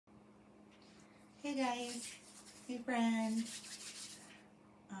Hey guys, hey friend.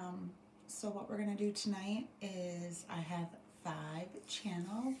 So what we're gonna do tonight is I have 5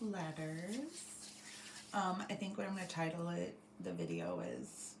 channel letters. I think what I'm gonna title it, the video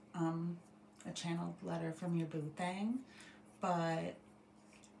is a channeled letter from your Boo-Thang, but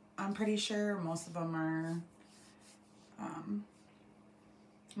I'm pretty sure most of them are, I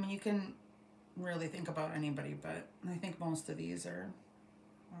mean, you can really think about anybody, but I think most of these are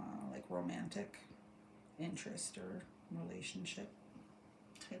like romantic interest or relationship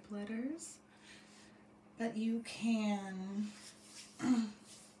type letters. But you can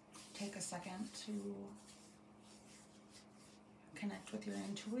take a second to connect with your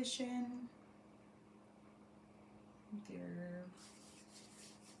intuition, with your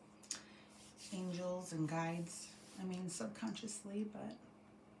angels and guides, I mean subconsciously,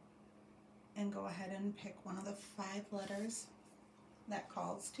 and go ahead and pick one of the 5 letters that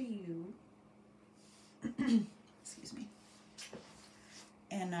calls to you. Excuse me.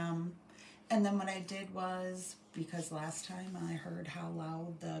 And then what I did was, because last time I heard how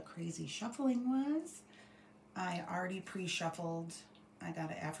loud the crazy shuffling was, I already pre-shuffled. I got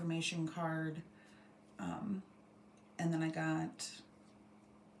an affirmation card, and then I got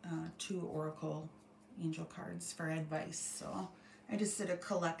 2 oracle angel cards for advice. So I just did a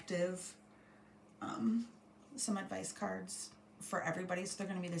collective, some advice cards for everybody, so they're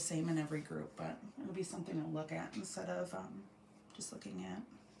going to be the same in every group, but it'll be something to look at instead of just looking at,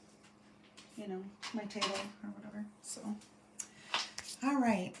 you know, my table or whatever. So, all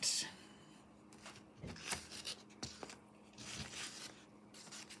right.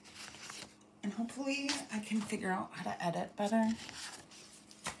 And hopefully I can figure out how to edit better.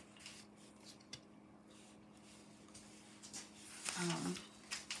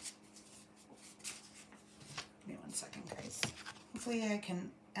 Give me 1 second, guys. Hopefully I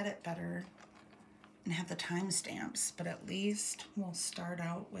can edit better and have the timestamps, but at least we'll start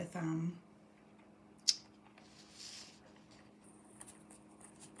out with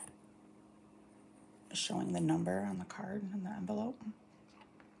showing the number on the card in the envelope,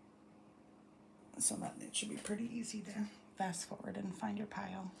 so that it should be pretty easy to fast forward and find your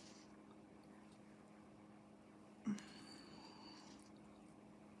pile.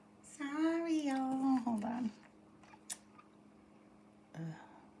 Sorry, y'all. Hold on.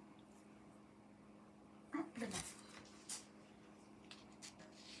 Oh, good enough.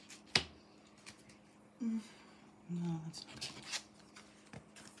 No, that's not good.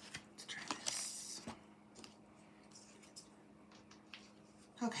 Let's try this.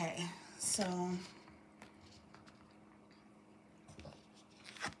 Okay, so I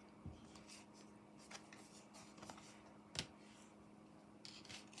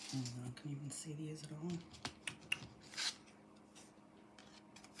don't know, I can't even see these at all.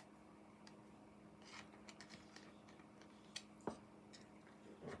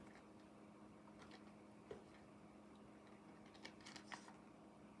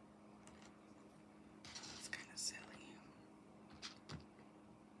 It's kind of silly.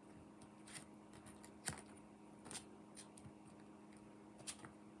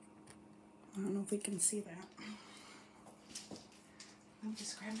 I don't know if we can see that. Let me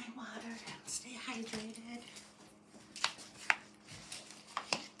just grab my water and stay hydrated.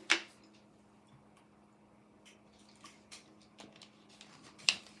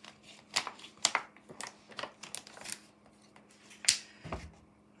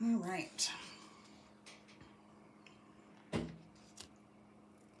 All right.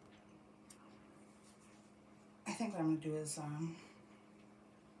 I think what I'm gonna do is,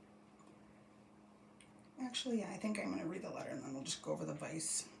 actually, yeah, I think I'm gonna read the letter and then we'll just go over the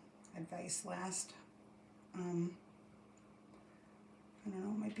advice last. I don't know,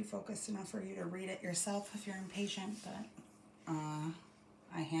 it might be focused enough for you to read it yourself if you're impatient, but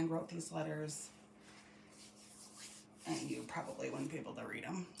I hand wrote these letters and you probably wouldn't be able to read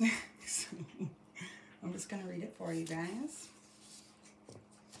them. So I'm just gonna read it for you guys.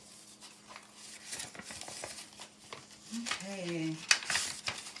 Okay.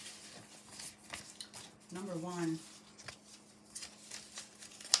 Number 1.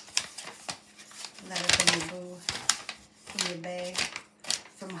 Letter from your boo, from your bae,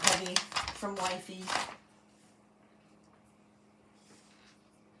 from hubby, from wifey.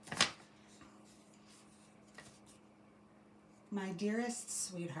 My dearest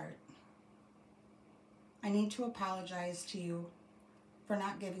sweetheart, I need to apologize to you for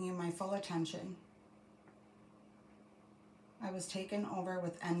not giving you my full attention. I was taken over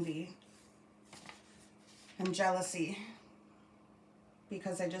with envy and jealousy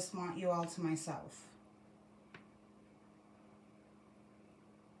because I just want you all to myself.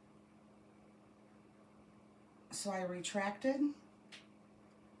 So I retracted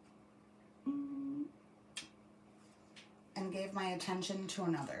and gave my attention to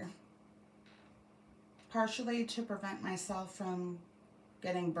another. Partially to prevent myself from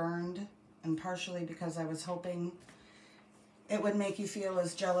getting burned, and partially because I was hoping it would make you feel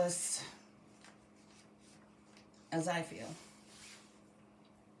as jealous as I feel.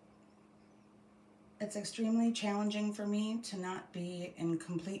 It's extremely challenging for me to not be in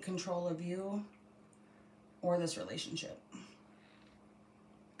complete control of you or this relationship.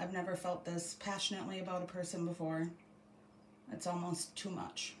 I've never felt this passionately about a person before. It's almost too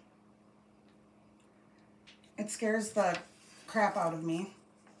much. It scares the crap out of me.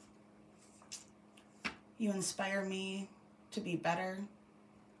 You inspire me to be better.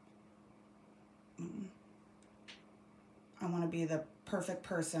 I want to be the perfect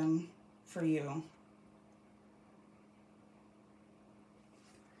person for you.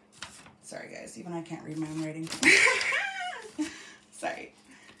 Sorry guys, even I can't read my own writing. Sorry.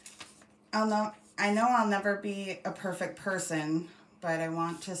 I know I'll never be a perfect person, but I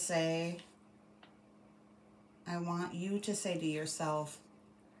want you to say to yourself,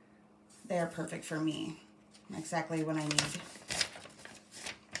 they're perfect for me. Exactly what I need.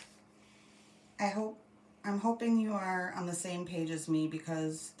 I'm hoping you are on the same page as me,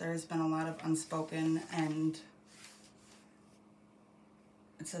 because there's been a lot of unspoken, and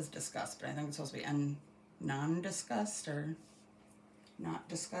it says discussed, but I think it's supposed to be non-discussed or not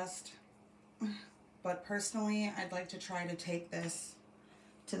discussed. But personally, I'd like to try to take this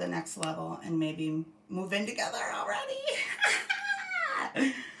to the next level and maybe move in together already.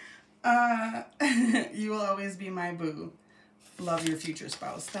 You will always be my boo. Love, your future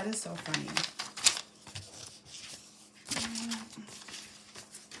spouse. That is so funny.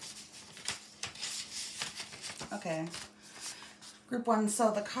 Okay. Group 1.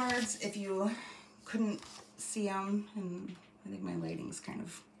 So the cards, if you couldn't see them, and I think my lighting's kind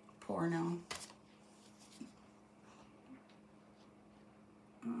of poor now.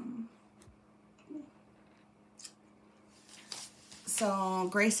 So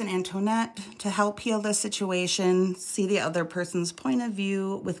Grace and Antoinette, to help heal the situation, see the other person's point of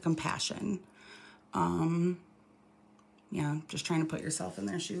view with compassion. Yeah, just trying to put yourself in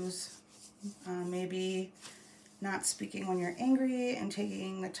their shoes. Maybe not speaking when you're angry and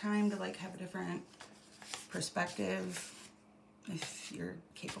taking the time to like have a different perspective, if you're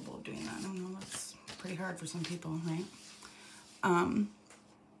capable of doing that. I don't know, that's pretty hard for some people, right?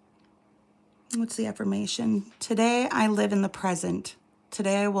 What's the affirmation? Today I live in the present.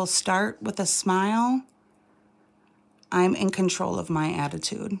 Today I will start with a smile. I'm in control of my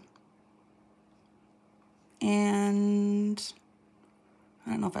attitude. And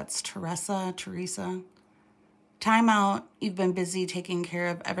I don't know if that's Teresa. Time out. You've been busy taking care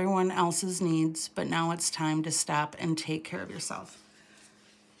of everyone else's needs, but now it's time to stop and take care of yourself.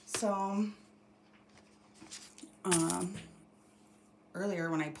 So,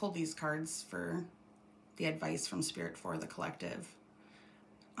 earlier when I pulled these cards for the advice from Spirit for the collective,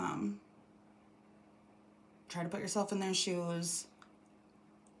 try to put yourself in their shoes.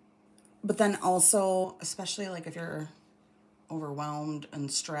 But then also, especially like if you're overwhelmed and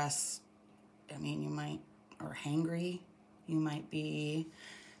stressed, I mean, you might, or hangry, you might be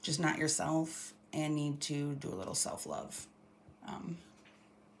just not yourself and need to do a little self-love,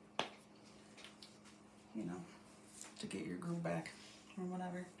 you know, to get your groove back or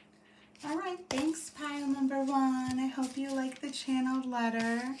whatever. All right, thanks, pile number 1. I hope you like the channeled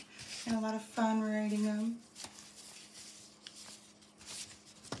letter. Had a lot of fun writing them.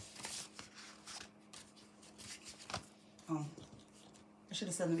 Oh, I should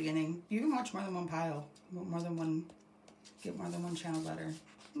have said in the beginning, you can watch more than one pile, get more than one channeled letter.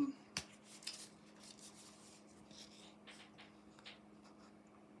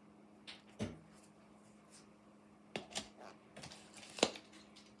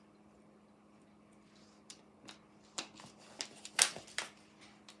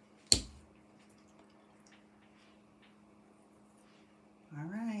 All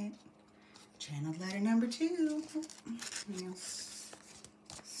right, channeled letter number 2.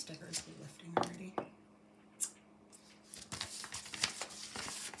 Stickers be lifting already.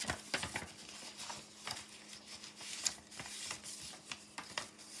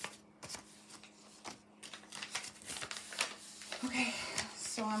 Okay,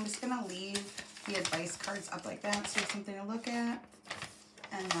 so I'm just gonna leave the advice cards up like that so it's something to look at,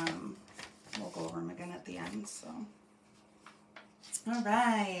 and we'll go over them again at the end. So, all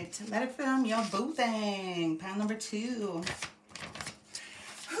right, letter from your Boo-Thang, pile number 2.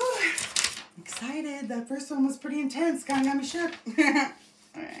 Whew, excited. That first one was pretty intense. Kind of got me shook. All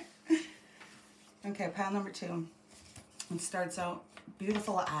right. Okay, pile number 2. It starts out,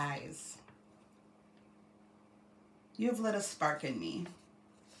 beautiful eyes. You have lit a spark in me.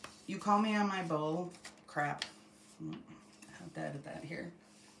 You call me on my bull crap. I have to edit that here.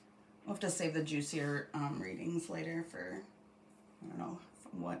 We'll have to save the juicier readings later for, I don't know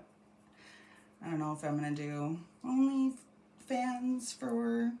what, I don't know if I'm going to do only fans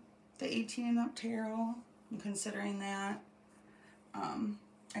for the 18 and up tarot. I'm considering that.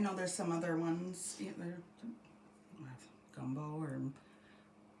 I know there's some other ones, either Gumbo or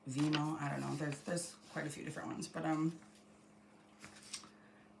Vimo, I don't know. There's quite a few different ones, but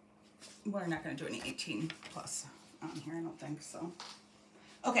we're not going to do any 18 plus on here, I don't think so.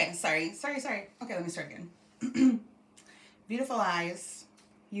 Okay, sorry. Okay, let me start again. Beautiful eyes.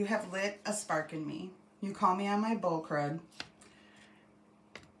 You have lit a spark in me. You call me on my bull crud.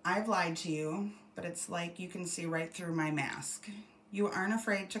 I've lied to you, but it's like you can see right through my mask. You aren't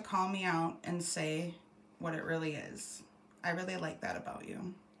afraid to call me out and say what it really is. I really like that about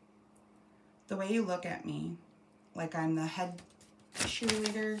you. The way you look at me, like I'm the head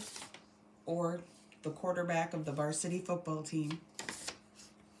cheerleader or the quarterback of the varsity football team.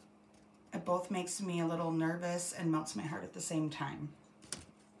 It both makes me a little nervous and melts my heart at the same time.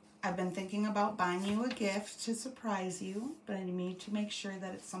 I've been thinking about buying you a gift to surprise you, but I need to make sure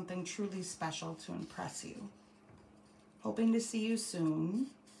that it's something truly special to impress you. Hoping to see you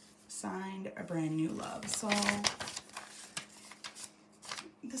soon. Signed, A Brand New Love. So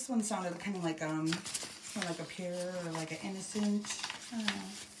this one sounded kind of like a pure or like an innocent, I don't know,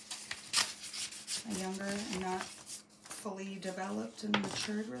 a younger and not fully developed and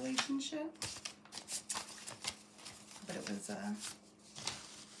matured relationship. But it was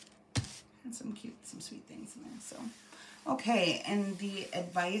had some sweet things in there. So okay, and the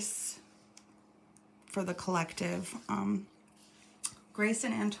advice for the collective, Grace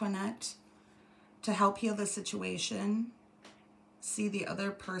and Antoinette, to help heal the situation, see the other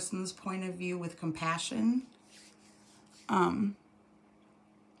person's point of view with compassion. I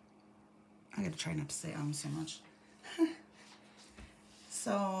gotta try not to say so much.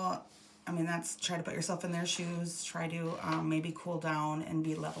 So, I mean, that's try to put yourself in their shoes, try to maybe cool down and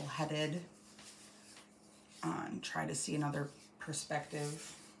be level-headed, and try to see another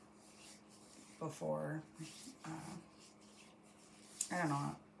perspective before, I don't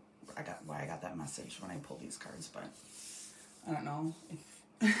know why I got that message when I pulled these cards, but I don't know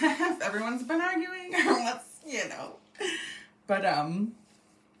if everyone's been arguing or what's, you know, but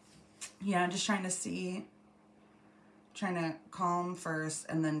yeah, just trying to calm first,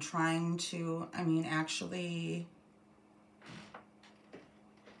 and then trying to, I mean, actually,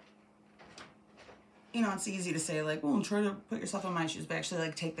 you know, it's easy to say, like, well, try to put yourself in my shoes, but actually,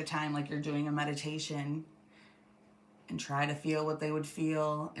 like, take the time, like you're doing a meditation, and try to feel what they would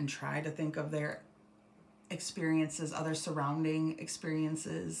feel, and try to think of their experiences, other surrounding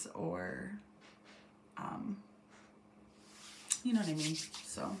experiences, or, you know what I mean?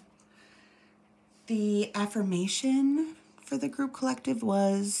 So the affirmation for the group collective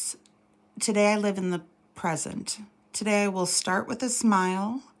was, today I live in the present. Today I will start with a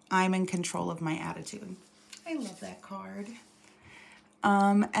smile. I'm in control of my attitude. I love that card.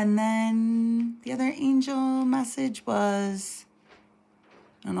 And then the other angel message was,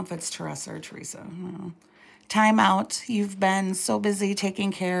 I don't know if it's Teresa or Teresa. I don't know. Time out. You've been so busy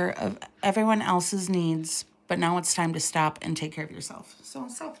taking care of everyone else's needs, but now it's time to stop and take care of yourself. So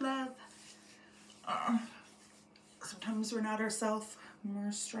self-love. Sometimes we're not ourselves when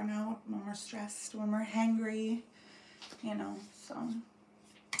we're strung out, when we're stressed, when we're hangry, you know, so.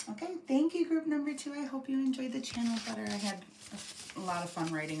 Okay, thank you, group number 2. I hope you enjoyed the channel better. I had a lot of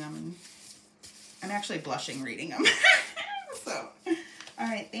fun writing them, and I'm actually blushing reading them. So, all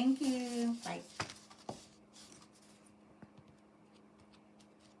right, thank you. Bye.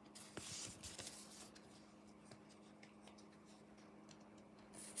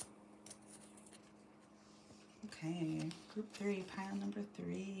 Okay, group 3, pile number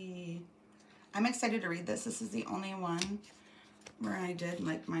 3. I'm excited to read this. This is the only one where I did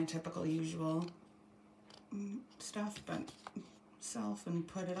like my typical usual stuff, but self and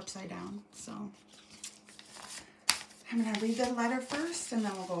put it upside down. So I'm going to read the letter first, and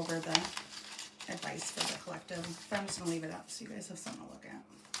then we'll go over the advice for the collective. But I'm just going to leave it up so you guys have something to look at.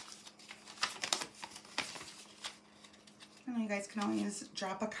 And you guys can always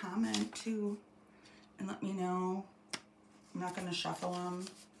drop a comment too and let me know. I'm not going to shuffle them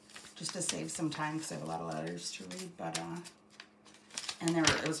just to save some time because I have a lot of letters to read, but and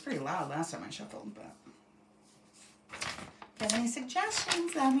it was pretty loud last time I shuffled, but if you have any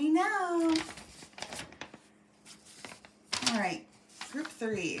suggestions, let me know. All right, group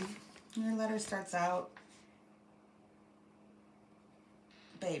 3. Your letter starts out,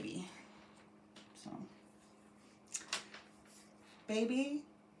 baby. So, baby,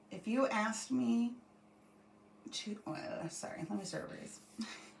 if you asked me to, sorry, let me start over this.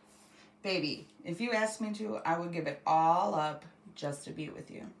 Baby, if you asked me to, I would give it all up just to be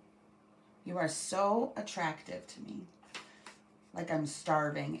with you. You are so attractive to me. Like I'm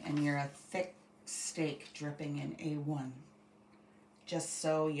starving and you're a thick steak dripping in A1. Just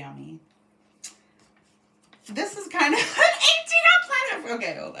so yummy. This is kind of an 18 on planet.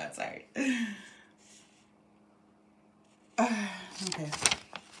 Okay, hold on, sorry. Okay.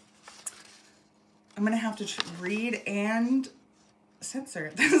 I'm going to have to read and censor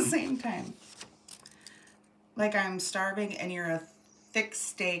at the same time. Like I'm starving and you're a thick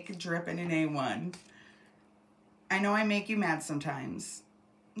steak dripping in A1. I know I make you mad sometimes.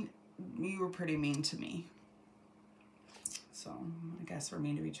 You were pretty mean to me. So I guess we're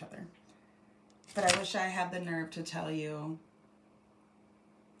mean to each other. But I wish I had the nerve to tell you,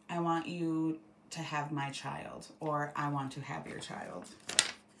 I want you to have my child, or I want to have your child.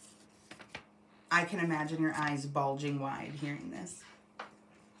 I can imagine your eyes bulging wide hearing this.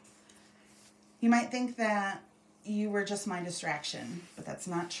 You might think that you were just my distraction, but that's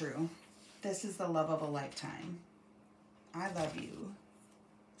not true. This is the love of a lifetime. I love you.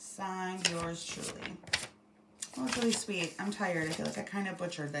 Signed, yours truly. Oh, it's really sweet. I'm tired. I feel like I kind of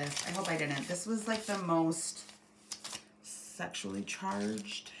butchered this. I hope I didn't. This was like the most sexually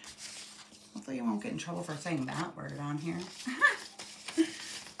charged. Hopefully you won't get in trouble for saying that word on here.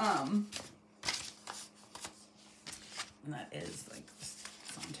 And that is like the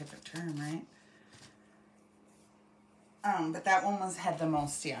scientific term, right? But that one had the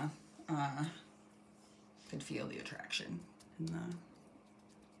most, yeah. Could feel the attraction and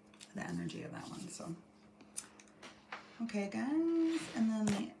the energy of that one, so. Okay, guys, and then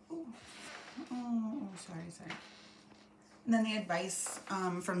sorry. And then the advice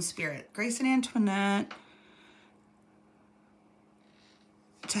from Spirit. Grace and Antoinette,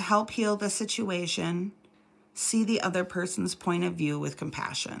 to help heal the situation, see the other person's point of view with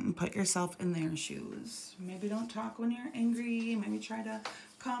compassion. Put yourself in their shoes. Maybe don't talk when you're angry. Maybe try to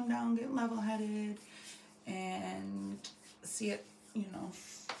calm down, get level-headed, and see it, you know,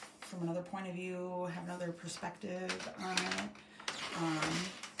 from another point of view, have another perspective on it.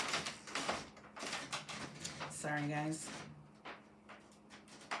 Sorry, guys.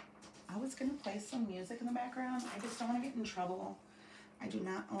 I was going to play some music in the background. I just don't want to get in trouble. I do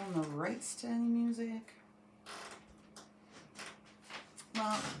not own the rights to any music.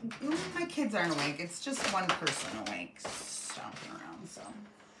 Well, my kids aren't awake. It's just one person awake stomping around, so.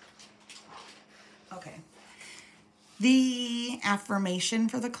 Okay. The affirmation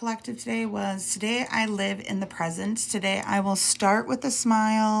for the collective today was, today I live in the present. Today I will start with a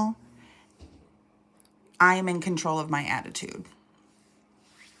smile. I am in control of my attitude.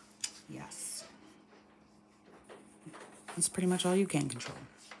 Yes. That's pretty much all you can control.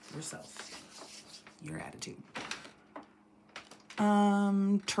 Yourself. Your attitude.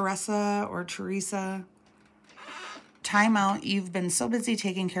 Teresa or Teresa. Time out. You've been so busy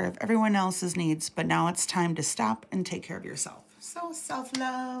taking care of everyone else's needs, but now it's time to stop and take care of yourself. So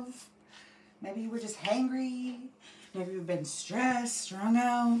self-love. Maybe you were just hangry. Maybe you've been stressed, strung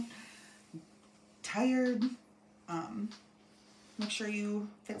out, tired. Make sure you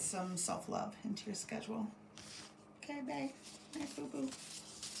fit some self-love into your schedule. Okay, babe. Nice boo-boo.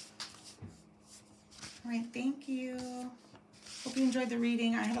 All right, thank you. Hope you enjoyed the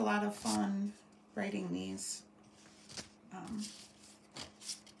reading. I had a lot of fun writing these.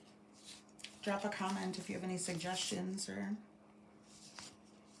 Drop a comment if you have any suggestions or...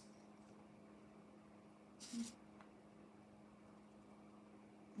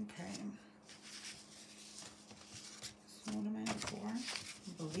 Okay. So what am I on 4? I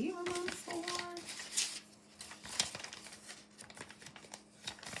believe I'm on 4.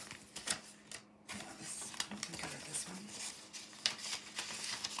 Yes, I think I got this one.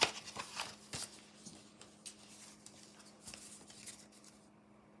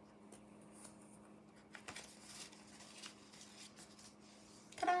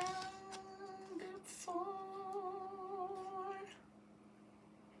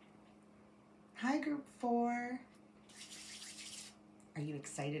 Hi, Group 4. Are you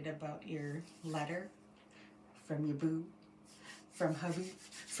excited about your letter from your boo, from hubby,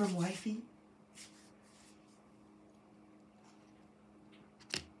 from wifey?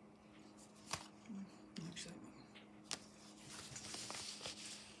 Actually,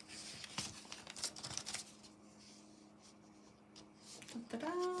 ta-da!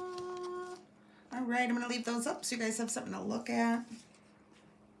 All right, I'm going to leave those up so you guys have something to look at.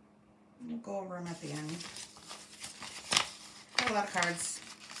 We'll go over them at the end. Got a lot of cards.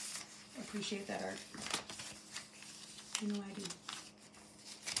 I appreciate that art. You know I do.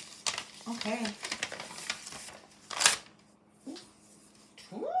 Okay.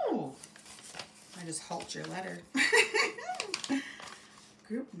 Ooh. I just hulked your letter.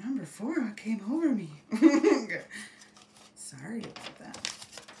 Group number 4 came over me. Sorry about that.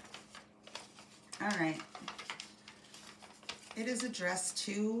 All right. It is addressed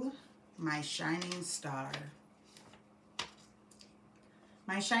to my shining star.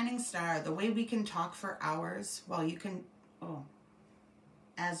 My shining star, the way we can talk for hours while you can,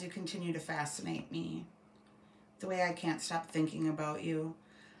 as you continue to fascinate me. The way I can't stop thinking about you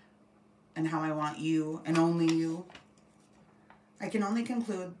and how I want you and only you. I can only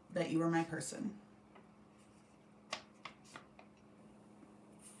conclude that you are my person.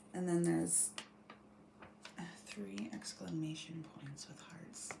 And then there's 3 exclamation points with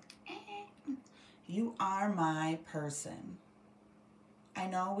hearts. You are my person. I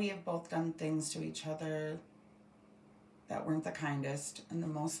know we have both done things to each other that weren't the kindest and the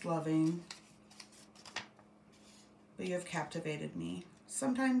most loving, but you have captivated me.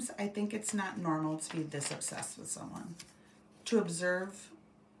 Sometimes I think it's not normal to be this obsessed with someone, to observe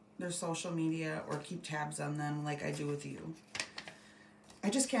their social media or keep tabs on them like I do with you. I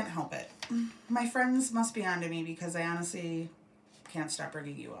just can't help it. My friends must be onto me because I honestly can't stop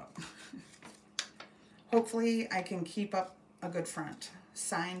bringing you up. Hopefully I can keep up a good front.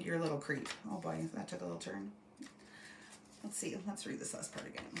 Signed, your little creep. Oh boy, that took a little turn. Let's see. Let's read this last part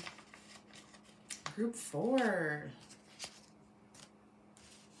again. Group 4.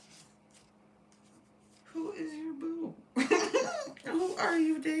 Who is your boo? Who are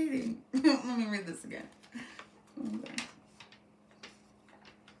you dating? Let me read this again. Okay.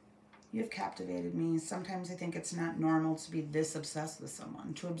 You have captivated me. Sometimes I think it's not normal to be this obsessed with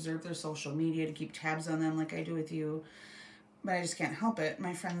someone, to observe their social media, to keep tabs on them like I do with you. But I just can't help it.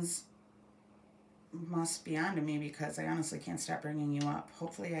 My friends must be onto me because I honestly can't stop bringing you up.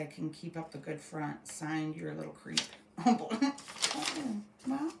 Hopefully I can keep up the good front. Signed, your little creep. Oh boy. Oh,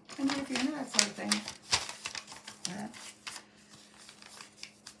 well, I mean, if you're into that sort of thing.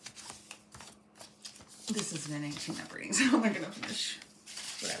 This isn't an 18-up reading, so I'm not going to finish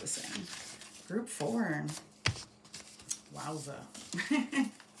what I was saying. Group 4. Wowza.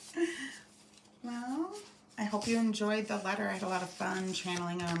 Well, I hope you enjoyed the letter. I had a lot of fun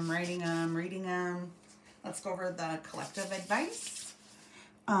channeling them, writing them, reading them. Let's go over the collective advice.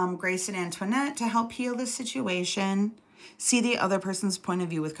 Grace and Antoinette, to help heal this situation, see the other person's point of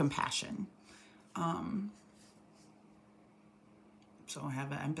view with compassion. So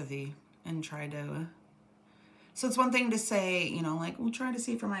have empathy and try to... So it's one thing to say, you know, like, we'll try to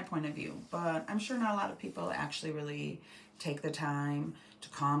see from my point of view. But I'm sure not a lot of people actually really take the time to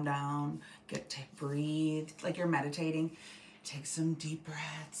calm down, get to breathe, like you're meditating. Take some deep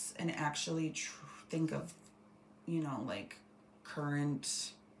breaths and actually think of, you know, like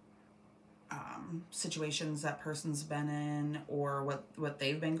current situations that person's been in, or what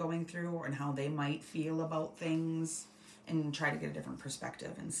they've been going through, and how they might feel about things, and try to get a different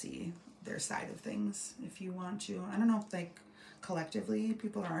perspective and see their side of things if you want to. I don't know if like collectively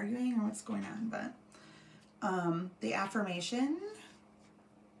people are arguing or what's going on, but the affirmation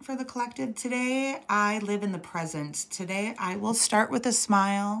for the collective today: I live in the present. Today I will start with a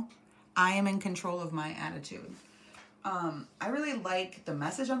smile. I am in control of my attitude. I really like the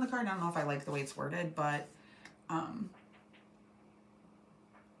message on the card. I don't know if I like the way it's worded, but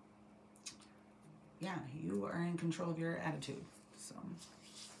yeah, you are in control of your attitude. So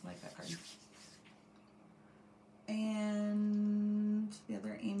I like that card. And the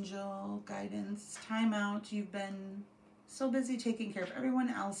other angel guidance: time out. You've been so busy taking care of everyone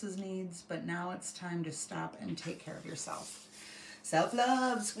else's needs, but now it's time to stop and take care of yourself.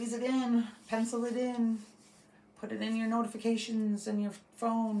 Self-love, squeeze it in, pencil it in, put it in your notifications and your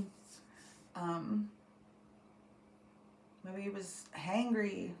phone. Maybe you was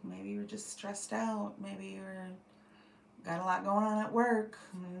hangry, maybe you were just stressed out, maybe you're got a lot going on at work,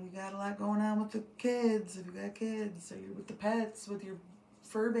 maybe you got a lot going on with the kids, if you got kids, or you're with the pets, with your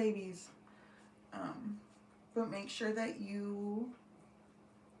fur babies. But make sure that you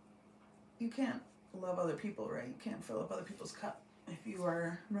can't love other people, right? You can't fill up other people's cup if you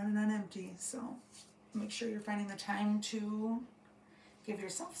are running on empty. So make sure you're finding the time to give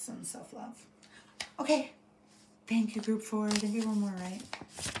yourself some self-love. Okay. Thank you, Group 4. I think you have one more, right?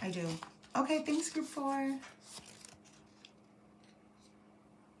 I do. Okay, thanks, Group 4.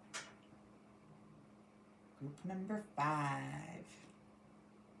 Group number 5.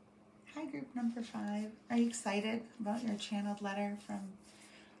 Hi, Group number 5. Are you excited about your channeled letter from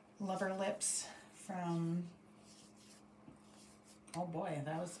Lover Lips from, oh boy,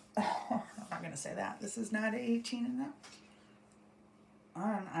 that was, I'm not going to say that. This is not 18 and up.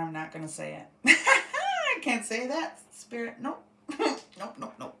 I'm not going to say it. I can't say that. Spirit, nope. Nope,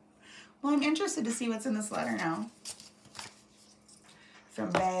 nope, nope. Well, I'm interested to see what's in this letter now. From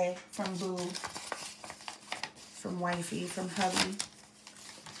Bae, from Boo, from Wifey, from Hubby.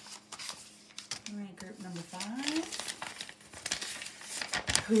 All right, group number 5.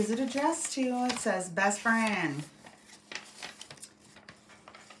 Who's it addressed to? It says, best friend.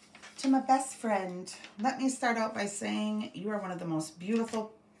 To my best friend, let me start out by saying you are one of the most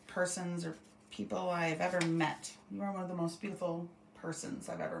beautiful persons or people I've ever met. You are one of the most beautiful persons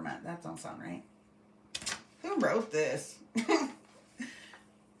I've ever met. That don't sound right. Who wrote this? All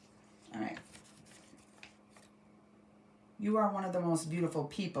right. You are one of the most beautiful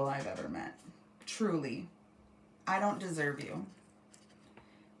people I've ever met. Truly. I don't deserve you.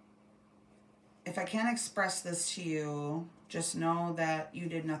 If I can't express this to you, just know that you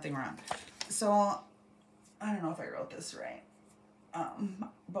did nothing wrong. So, I don't know if I wrote this right.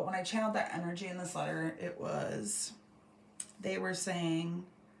 But when I channeled that energy in this letter, it was, they were saying,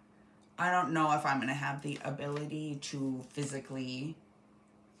 I don't know if I'm going to have the ability to physically,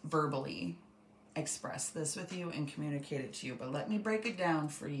 verbally express this with you and communicate it to you. But let me break it down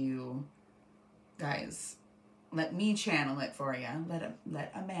for you guys. Let me channel it for you.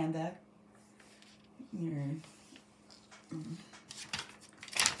 Let Amanda,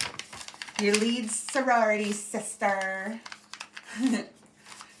 your lead sorority sister,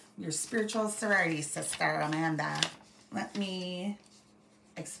 your spiritual sorority sister, Amanda. Let me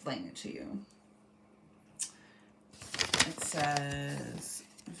explain it to you. It says,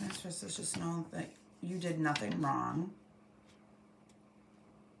 let's just know that you did nothing wrong.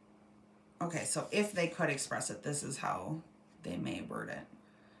 Okay, so if they could express it, this is how they may word it.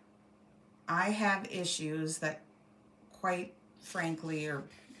 I have issues that, quite frankly, or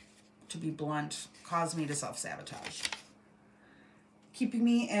to be blunt, cause me to self-sabotage, keeping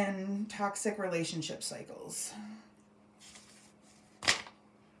me in toxic relationship cycles.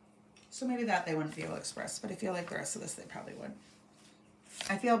 So maybe that they wouldn't be able to express, but I feel like the rest of this they probably would.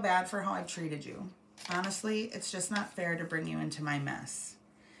 I feel bad for how I've treated you. Honestly, it's just not fair to bring you into my mess.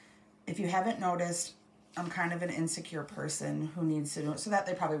 If you haven't noticed, I'm kind of an insecure person who needs to do it. So that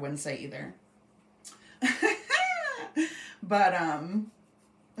they probably wouldn't say either. But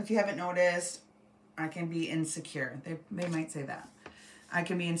if you haven't noticed, I can be insecure. They might say that. I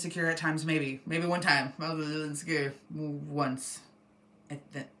can be insecure at times, maybe one time. I was insecure once.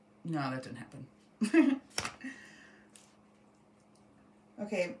 No, that didn't happen.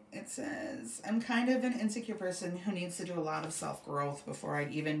 Okay, it says, I'm kind of an insecure person who needs to do a lot of self-growth before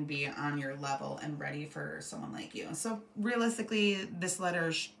I'd even be on your level and ready for someone like you. So realistically, this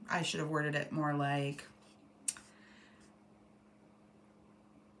letter, I should have worded it more like,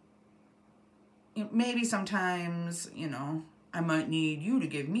 maybe sometimes, I might need you to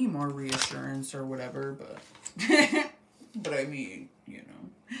give me more reassurance or whatever, but, but I mean,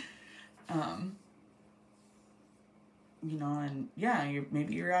 and yeah,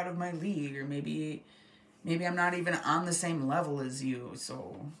 maybe you're out of my league, or maybe I'm not even on the same level as you,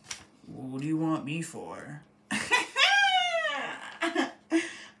 so what do you want me for?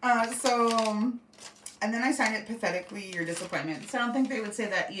 And then I signed it pathetically, your disappointment. So I don't think they would say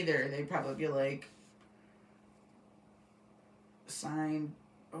that either. They'd probably be like, signed,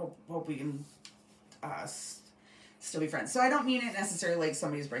 hope we can still be friends. So I don't mean it necessarily like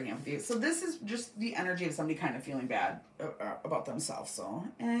somebody's breaking up with you. So this is just the energy of somebody kind of feeling bad about themselves. So,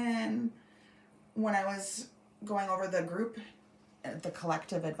 and when I was going over the group, the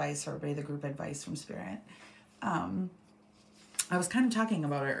collective advice, or the group advice from Spirit, I was kind of talking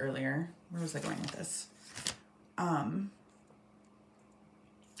about it earlier. Where was I going with this?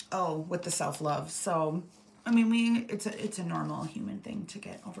 With the self-love. So, I mean, it's a normal human thing to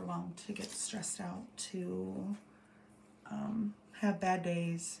get overwhelmed, to get stressed out, to have bad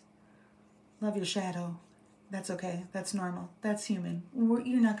days. Love your shadow. That's okay. That's normal. That's human.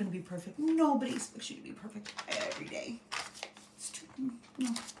 You're not going to be perfect. Nobody expects you to be perfect every day. It's true.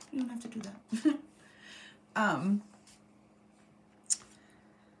 No, you don't have to do that.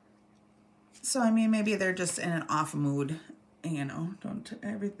 So, I mean, maybe they're just in an off mood.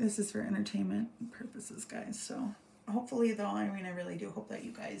 This is for entertainment purposes, guys. So, hopefully, though, I really do hope that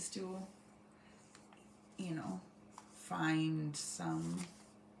you guys do, find some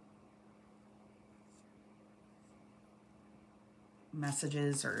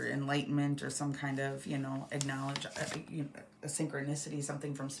messages or enlightenment or some kind of, acknowledge, a synchronicity,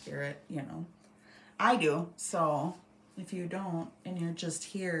 something from Spirit, I do. So, If you don't, and you're just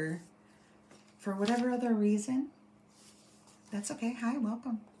here for whatever other reason, that's okay. Hi,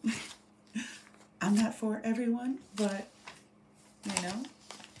 welcome. I'm not for everyone, but, you know,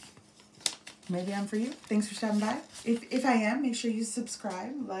 maybe I'm for you. Thanks for stopping by. If I am, make sure you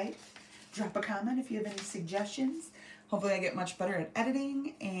subscribe, like, drop a comment if you have any suggestions. Hopefully I get much better at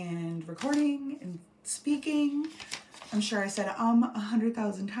editing and recording and speaking. I'm sure I said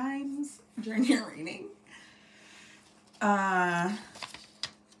 100,000 times during your reading.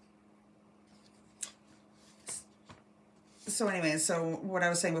 So anyways, so what I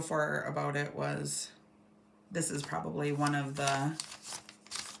was saying before about it was, this is probably one of the,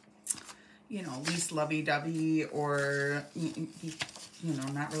 you know, least lovey-dovey, or, you know,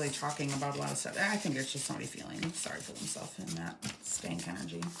 not really talking about a lot of stuff. I think it's just somebody feeling sorry for themselves in that stank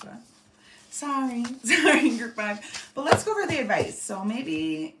energy, but sorry, group vibe. But let's go over the advice. So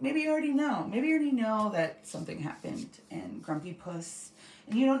maybe you already know. Maybe you already know that something happened and Grumpy Puss,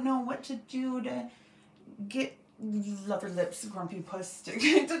 and you don't know what to do to get Lover Lips Grumpy Puss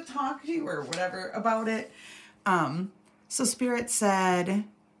to talk to you or whatever about it. So Spirit said,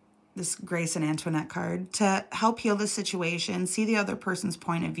 this Grace and Antoinette card, to help heal the situation, see the other person's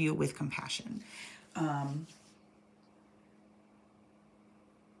point of view with compassion.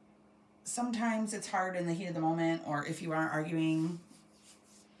 Sometimes it's hard in the heat of the moment, or if you are arguing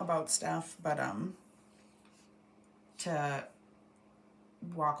about stuff, but to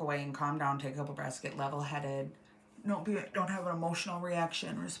walk away and calm down, take a couple breaths, get level-headed. Don't have an emotional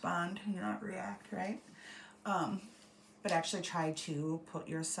reaction, respond, you not react, right? But actually try to put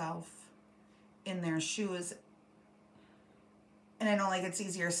yourself in their shoes. And I know, like, it's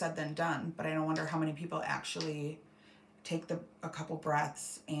easier said than done, but I don't wonder how many people actually take a couple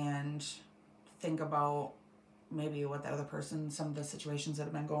breaths and think about maybe what the other person, some of the situations that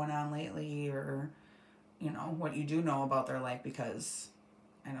have been going on lately, or, you know, what you do know about their life, because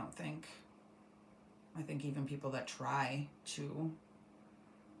I think even people that try to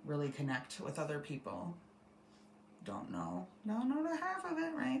really connect with other people don't know the half of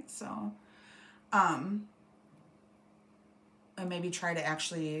it, right? So, and maybe try to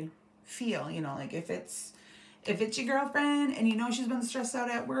actually feel, you know, like if it's your girlfriend and you know she's been stressed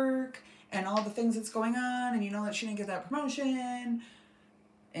out at work and all the things that's going on, and you know that she didn't get that promotion,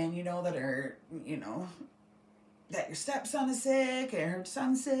 and you know that that your stepson is sick and her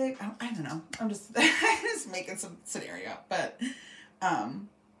son's sick. I don't know. I'm just making some scenario, but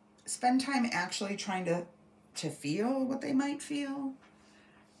spend time actually trying to feel what they might feel,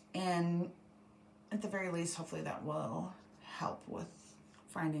 and at the very least, hopefully that will help with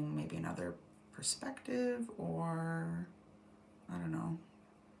finding maybe another perspective, or I don't know.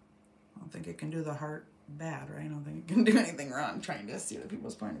 I don't think it can do the heart bad, right? I don't think it can do anything wrong trying to see other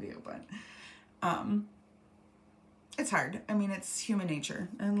people's point of view, but it's hard. I mean, it's human nature,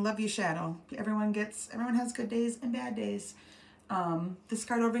 and love you, Shadow. Everyone has good days and bad days. This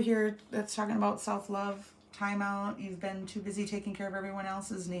card over here that's talking about self-love, time out. You've been too busy taking care of everyone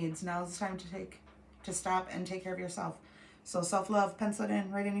else's needs. Now it's time to stop and take care of yourself. So self-love, pencil it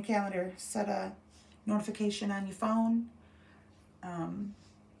in, write in your calendar, set a notification on your phone. I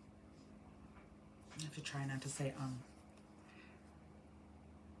have to try not to say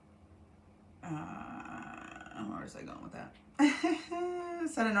where was I going with that?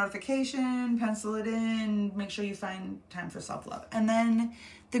 Set a notification, pencil it in, make sure you find time for self-love. And then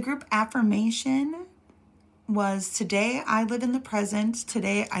the group affirmation was, today I live in the present.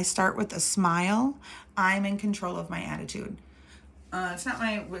 Today I start with a smile. I'm in control of my attitude. It's not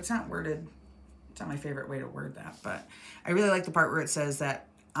worded. It's not my favorite way to word that, but I really like the part where it says that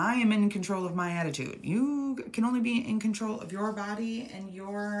I am in control of my attitude. You can only be in control of your body and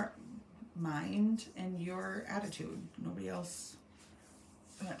your mind and your attitude. Nobody else.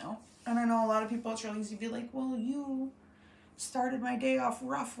 I don't know. And I know a lot of people, it's really easy to be like, well, you started my day off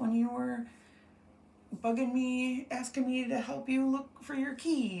rough when you were bugging me, asking me to help you look for your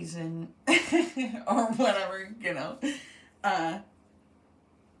keys and or whatever, you know.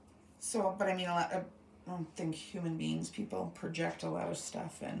 So, but I mean, I don't think human beings, people project a lot of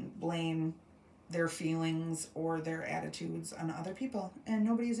stuff and blame their feelings or their attitudes on other people, and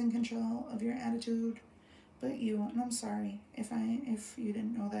nobody's in control of your attitude but you. And I'm sorry if you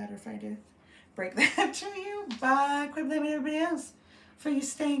didn't know that, or if I did break that to you, but quit blaming everybody else for your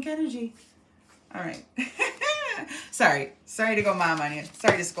stank energy. All right. Sorry to go mom on you.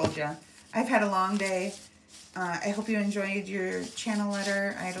 Sorry to scold you. I've had a long day. I hope you enjoyed your channel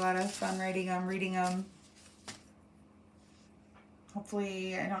letter. I had a lot of fun reading them.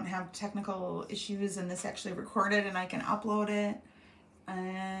 Hopefully I don't have technical issues and this actually recorded and I can upload it.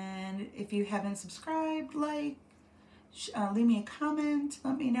 And if you haven't subscribed, like, Leave me a comment.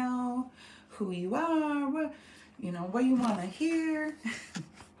 Let me know who you are, what you want to hear,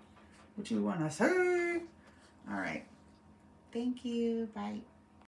 what you want to say. All right. Thank you. Bye.